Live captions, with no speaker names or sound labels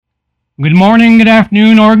Good morning, good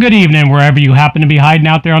afternoon, or good evening, wherever you happen to be hiding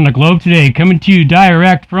out there on the globe today. Coming to you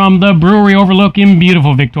direct from the brewery overlook in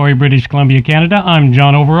beautiful Victoria, British Columbia, Canada. I'm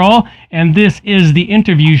John Overall, and this is the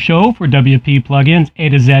interview show for WP Plugins, A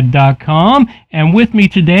to Z.com. And with me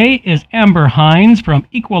today is Amber Hinds from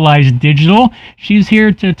Equalize Digital. She's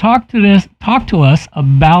here to talk to us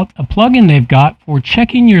about a plugin they've got for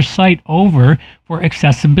checking your site over for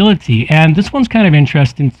accessibility. And this one's kind of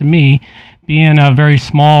interesting to me. Being a very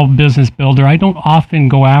small business builder, I don't often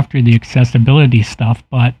go after the accessibility stuff,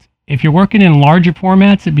 but if you're working in larger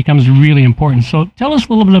formats, it becomes really important. So tell us a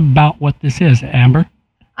little bit about what this is, Amber.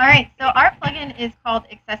 All right, so our plugin is called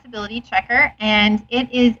Accessibility Checker, and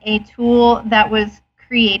it is a tool that was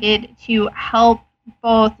created to help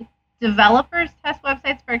both developers test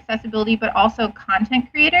websites for accessibility, but also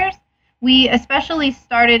content creators. We especially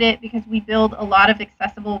started it because we build a lot of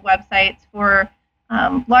accessible websites for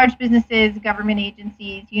large businesses, government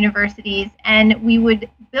agencies, universities, and we would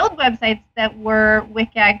build websites that were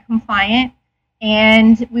WCAG compliant,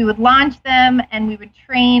 and we would launch them, and we would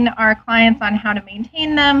train our clients on how to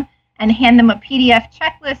maintain them and hand them a PDF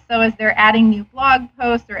checklist, so as they're adding new blog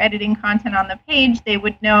posts or editing content on the page, they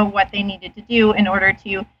would know what they needed to do in order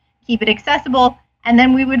to keep it accessible. And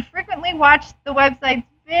then we would frequently watch the websites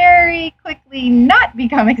very quickly not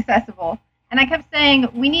become accessible. And I kept saying,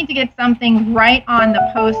 we need to get something right on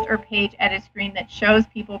the post or page edit screen that shows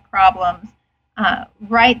people problems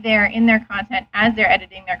right there in their content as they're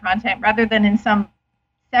editing their content, rather than in some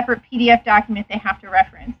separate PDF document they have to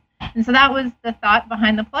reference. And so that was the thought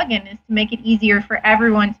behind the plugin, is to make it easier for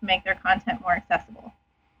everyone to make their content more accessible.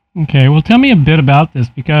 Okay, well, tell me a bit about this,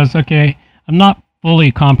 because, I'm not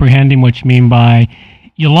fully comprehending what you mean by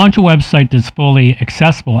you launch a website that's fully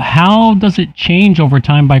accessible. How does it change over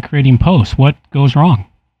time by creating posts? What goes wrong?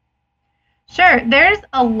 Sure. There's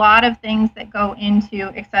a lot of things that go into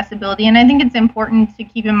accessibility, and I think it's important to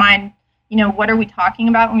keep in mind, what are we talking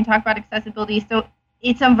about when we talk about accessibility? So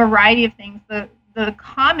it's a variety of things. The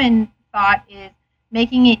common thought is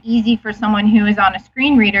making it easy for someone who is on a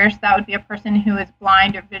screen reader. So that would be a person who is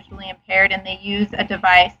blind or visually impaired, and they use a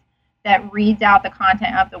device that reads out the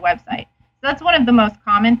content of the website. So that's one of the most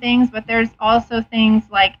common things, but there's also things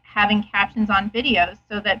like having captions on videos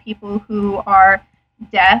so that people who are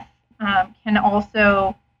deaf can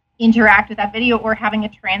also interact with that video, or having a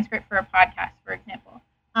transcript for a podcast, for example.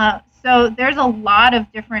 So there's a lot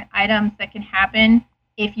of different items that can happen.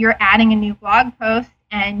 If you're adding a new blog post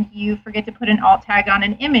and you forget to put an alt tag on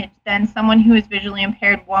an image, then someone who is visually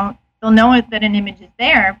impaired they'll know that an image is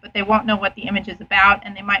there, but they won't know what the image is about,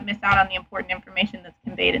 and they might miss out on the important information that's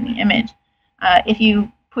conveyed in the image. If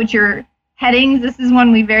you put your headings, this is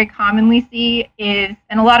one we very commonly see, and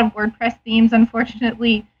a lot of WordPress themes,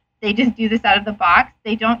 unfortunately, they just do this out of the box.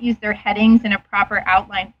 They don't use their headings in a proper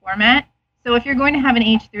outline format. So if you're going to have an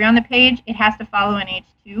H3 on the page, it has to follow an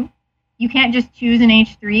H2. You can't just choose an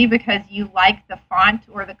H3 because you like the font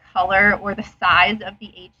or the color or the size of the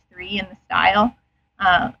H3 and the style.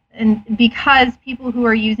 And because people who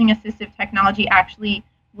are using assistive technology actually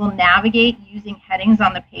will navigate using headings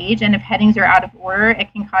on the page, and if headings are out of order,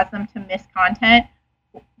 it can cause them to miss content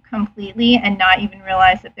completely and not even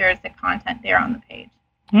realize that there is the content there on the page.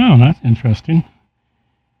 Oh, that's interesting.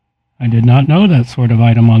 I did not know that sort of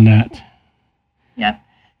item on that. Yep.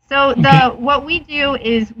 So what we do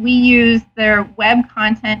is we use their Web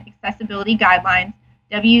Content Accessibility Guidelines,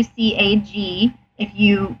 WCAG. If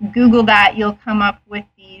you Google that, you'll come up with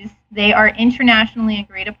these. They are internationally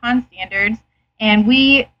agreed upon standards. And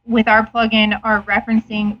we, with our plugin, are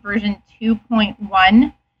referencing version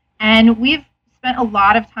 2.1, and we've spent a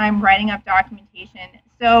lot of time writing up documentation.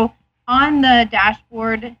 So on the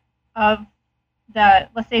dashboard of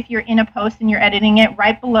let's say if you're in a post and you're editing it,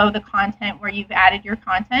 right below the content where you've added your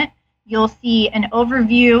content, you'll see an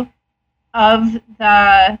overview of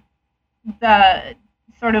the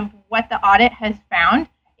sort of what the audit has found.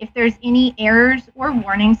 If there's any errors or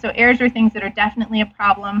warnings, so errors are things that are definitely a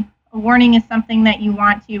problem. A warning is something that you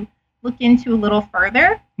want to look into a little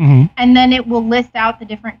further, and then it will list out the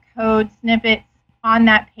different code snippets on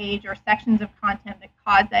that page or sections of content that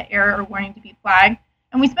cause that error or warning to be flagged.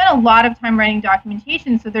 And we spent a lot of time writing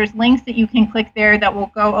documentation, so there's links that you can click there that will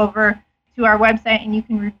go over to our website, and you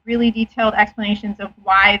can read really detailed explanations of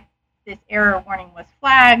why this error or warning was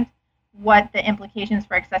flagged, what the implications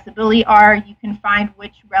for accessibility are. You can find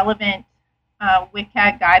which relevant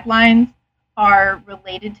WCAG guidelines are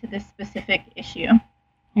related to this specific issue.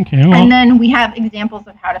 Okay. Well, and then we have examples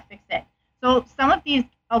of how to fix it. So some of these,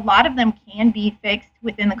 a lot of them can be fixed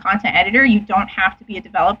within the content editor. You don't have to be a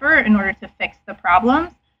developer in order to fix the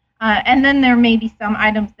problems. And then there may be some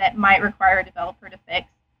items that might require a developer to fix,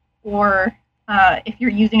 or if you're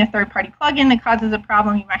using a third-party plugin that causes a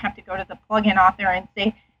problem, you might have to go to the plugin author and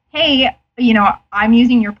say, hey, I'm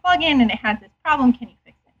using your plugin and it has this problem. Can you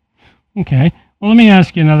fix it? Okay. Well, let me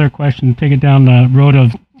ask you another question. Take it down the road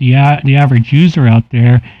of the average user out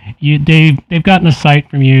there. They've gotten a site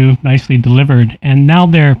from you nicely delivered, and now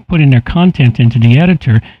they're putting their content into the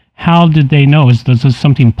editor. How did they know? Does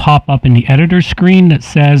something pop up in the editor screen that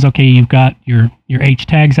says, okay, you've got your H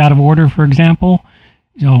tags out of order, for example?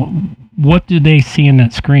 What do they see in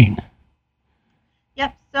that screen?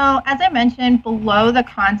 Yep. So as I mentioned, below the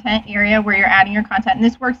content area where you're adding your content, and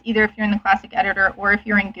this works either if you're in the classic editor or if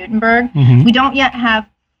you're in Gutenberg, we don't yet have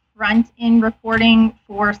front-end reporting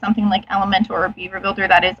for something like Elementor or Beaver Builder.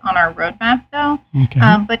 That is on our roadmap, though. Okay.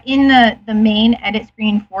 But in the main edit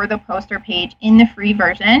screen for the poster page in the free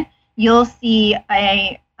version, you'll see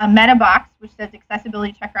a meta box which says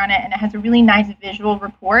accessibility checker on it, and it has a really nice visual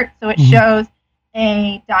report. So it shows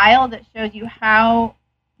a dial that shows you how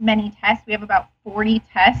many tests. We have about 40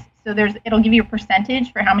 tests. So it'll give you a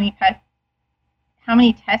percentage for how many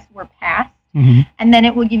tests were passed. And then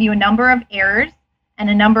it will give you a number of errors and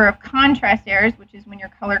a number of contrast errors, which is when your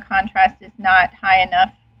color contrast is not high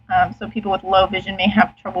enough. So people with low vision may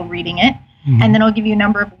have trouble reading it. And then it'll give you a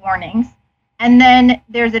number of warnings. And then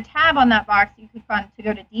there's a tab on that box you click on to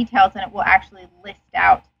go to details, and it will actually list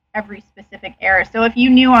out every specific error. So if you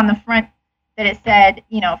knew on the front that it said,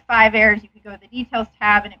 5 errors, you could go to the details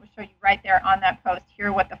tab and it would show you right there on that post, here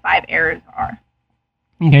are what the 5 errors are.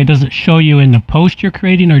 Okay, does it show you in the post you're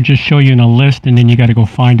creating, or just show you in a list and then you got to go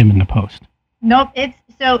find them in the post? Nope, it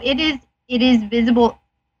is visible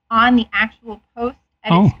on the actual post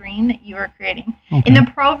edit screen that you are creating. Okay. In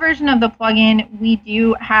the pro version of the plugin, we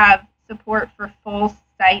do have support for full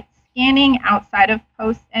site scanning outside of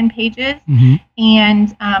posts and pages,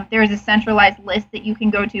 and there's a centralized list that you can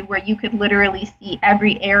go to where you could literally see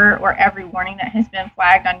every error or every warning that has been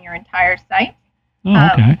flagged on your entire site.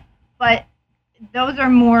 But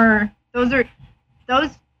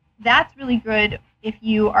that's really good if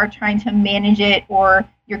you are trying to manage it, or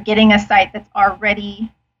you're getting a site that's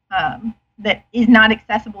already that is not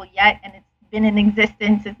accessible yet and it's been in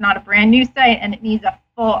existence, it's not a brand new site and it needs a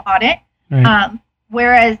full audit. Right.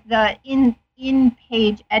 Whereas the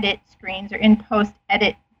in-page edit screens or in-post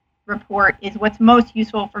edit report is what's most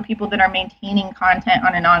useful for people that are maintaining content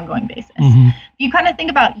on an ongoing basis. If you kind of think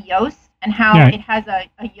about Yoast and how it has a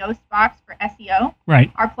Yoast box for SEO,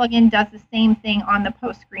 our plugin does the same thing on the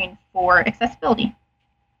post screen for accessibility.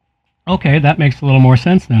 Okay, that makes a little more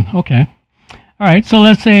sense then. Okay. All right, so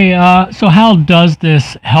let's say, so how does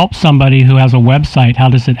this help somebody who has a website? How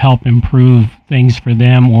does it help improve things for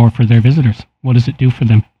them or for their visitors? What does it do for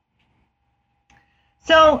them?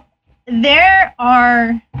 So here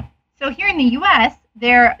in the U.S.,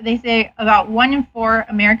 they say about 1 in 4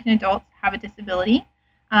 American adults have a disability,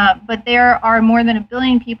 but there are more than 1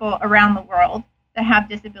 billion people around the world that have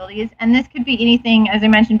disabilities, and this could be anything, as I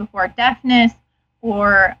mentioned before, deafness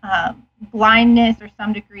or blindness or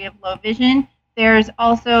some degree of low vision. There's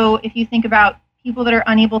also, if you think about people that are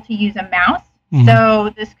unable to use a mouse, so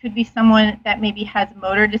this could be someone that maybe has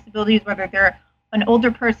motor disabilities, whether they're an older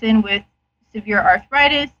person with severe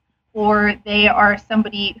arthritis, or they are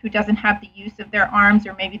somebody who doesn't have the use of their arms,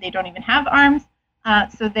 or maybe they don't even have arms.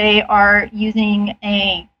 So they are using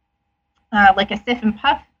like a sip and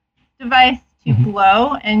puff device to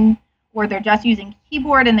blow, or they're just using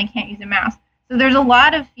keyboard and they can't use a mouse. So there's a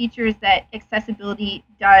lot of features that accessibility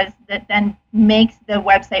does that then makes the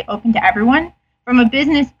website open to everyone. From a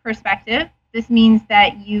business perspective, this means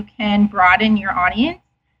that you can broaden your audience,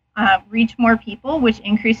 reach more people, which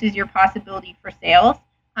increases your possibility for sales.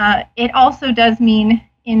 It also does mean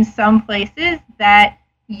in some places that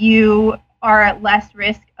you are at less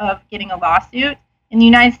risk of getting a lawsuit. In the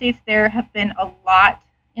United States, there have been a lot,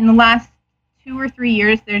 in the last 2 or 3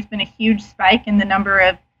 years, there's been a huge spike in the number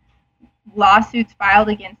of lawsuits filed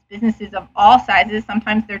against businesses of all sizes.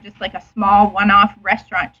 Sometimes they're just like a small one-off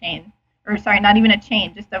restaurant chain, or sorry, not even a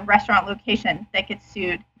chain, just a restaurant location that gets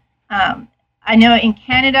sued. I know in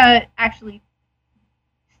Canada, actually,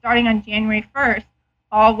 starting on January 1st,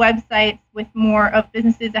 all websites with more of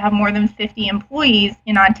businesses that have more than 50 employees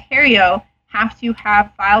in Ontario have to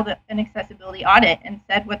have filed an accessibility audit and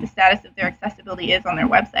said what the status of their accessibility is on their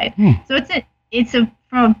website. So it's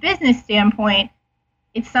from a business standpoint,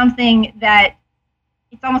 it's something that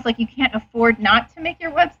it's almost like you can't afford not to make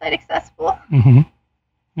your website accessible.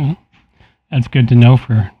 That's good to know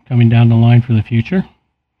for coming down the line for the future.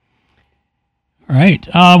 All right.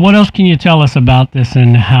 What else can you tell us about this,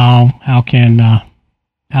 and how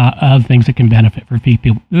other things that can benefit for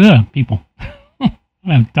people? People.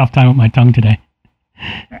 I have a tough time with my tongue today.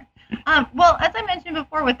 Sure. Well, as I mentioned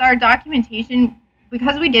before, with our documentation,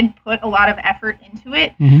 because we did put a lot of effort into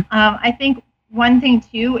it, I think one thing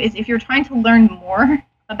too is if you're trying to learn more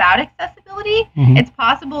about accessibility, it's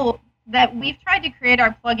possible that we've tried to create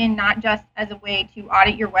our plugin not just as a way to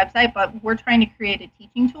audit your website, but we're trying to create a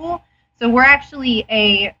teaching tool. So we're actually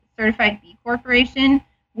a certified B Corporation,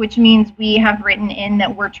 which means we have written in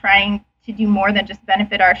that we're trying to do more than just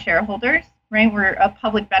benefit our shareholders, right? We're a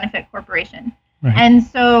public benefit corporation. Right. And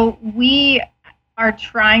so we are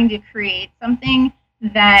trying to create something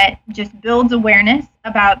that just builds awareness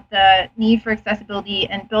about the need for accessibility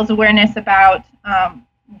and builds awareness about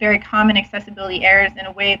very common accessibility errors in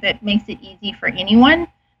a way that makes it easy for anyone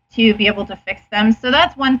to be able to fix them. So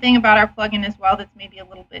that's one thing about our plugin as well that's maybe a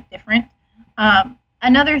little bit different.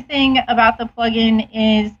 Another thing about the plugin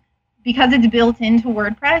is because it's built into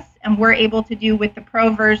WordPress and we're able to do with the Pro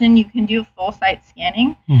version, you can do full site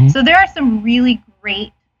scanning. So there are some really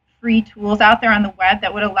great free tools out there on the web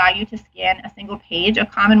that would allow you to scan a single page. A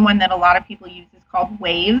common one that a lot of people use is called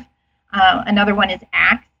Wave. Another one is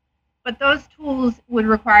Axe. But those tools would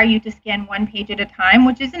require you to scan one page at a time,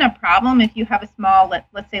 which isn't a problem if you have a small,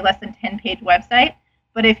 let's say less than 10-page website.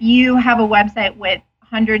 But if you have a website with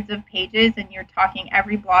hundreds of pages and you're talking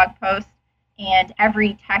every blog post and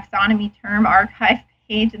every taxonomy term archive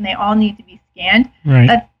page and they all need to be scanned,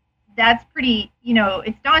 right. That's pretty,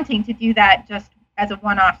 it's daunting to do that just as a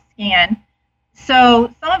one-off scan.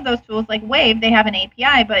 So some of those tools like Wave, they have an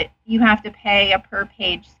API, but you have to pay a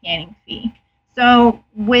per-page scanning fee. So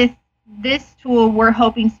with this tool, we're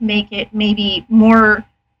hoping to make it maybe more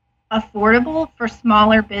affordable for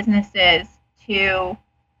smaller businesses to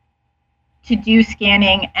do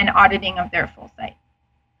scanning and auditing of their full site.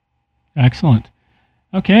 Excellent.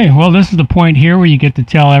 Okay, well, this is the point here where you get to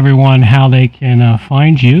tell everyone how they can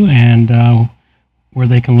find you and where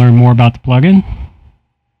they can learn more about the plugin.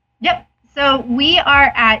 Yep. So we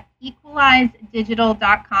are at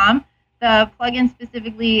equalizedigital.com. The plugin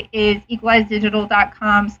specifically is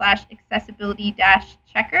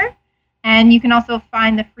equalizedigital.com/accessibility-checker. And you can also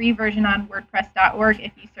find the free version on wordpress.org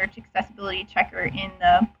if you search accessibility checker in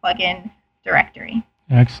the plugin directory.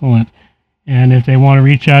 Excellent. And if they want to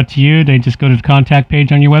reach out to you, they just go to the contact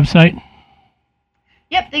page on your website?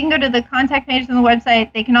 Yep, they can go to the contact page on the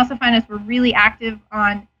website. They can also find us. We're really active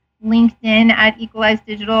on LinkedIn at Equalize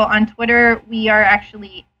Digital. On Twitter, we are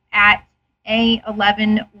actually at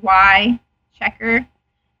A11Y Checker,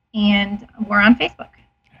 and we're on Facebook.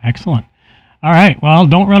 Excellent. All right. Well,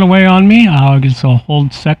 don't run away on me. I'll just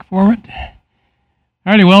hold sec for it.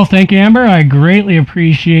 All righty. Well, thank you, Amber. I greatly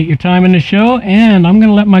appreciate your time in the show, and I'm going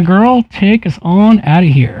to let my girl take us on out of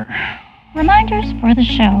here. Reminders for the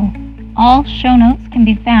show. All show notes can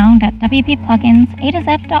be found at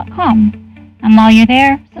wppluginsa2z.com. And while you're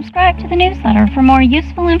there, subscribe to the newsletter for more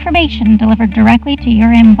useful information delivered directly to your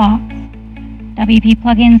inbox. WP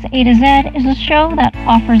Plugins A to Z is a show that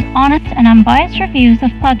offers honest and unbiased reviews of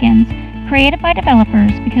plugins created by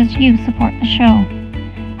developers because you support the show.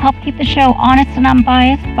 Help keep the show honest and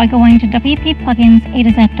unbiased by going to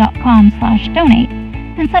wppluginsa2z.com/donate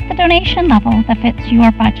and set the donation level that fits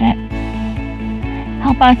your budget.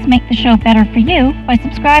 Help us make the show better for you by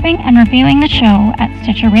subscribing and reviewing the show at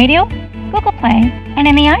Stitcher Radio, Google Play, and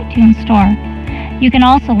in the iTunes Store. You can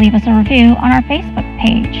also leave us a review on our Facebook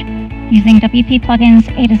page using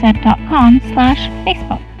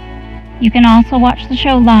wppluginsa2z.com/Facebook. You can also watch the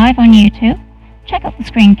show live on YouTube, check out the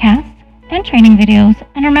screencasts and training videos,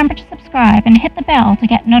 and remember to subscribe and hit the bell to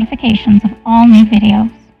get notifications of all new videos.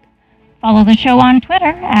 Follow the show on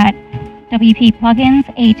Twitter at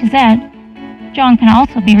wppluginsa2z. John can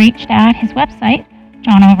also be reached at his website,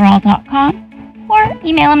 johnoverall.com, or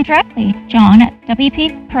email him directly,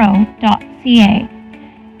 john@wppro.ca.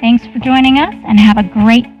 Thanks for joining us, and have a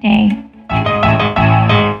great day.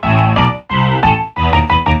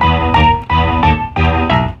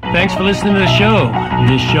 Thanks for listening to the show.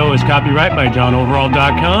 This show is copyright by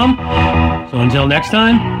johnoverall.com. So until next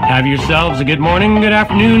time, have yourselves a good morning, good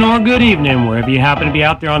afternoon, or good evening, wherever you happen to be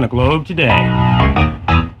out there on the globe today.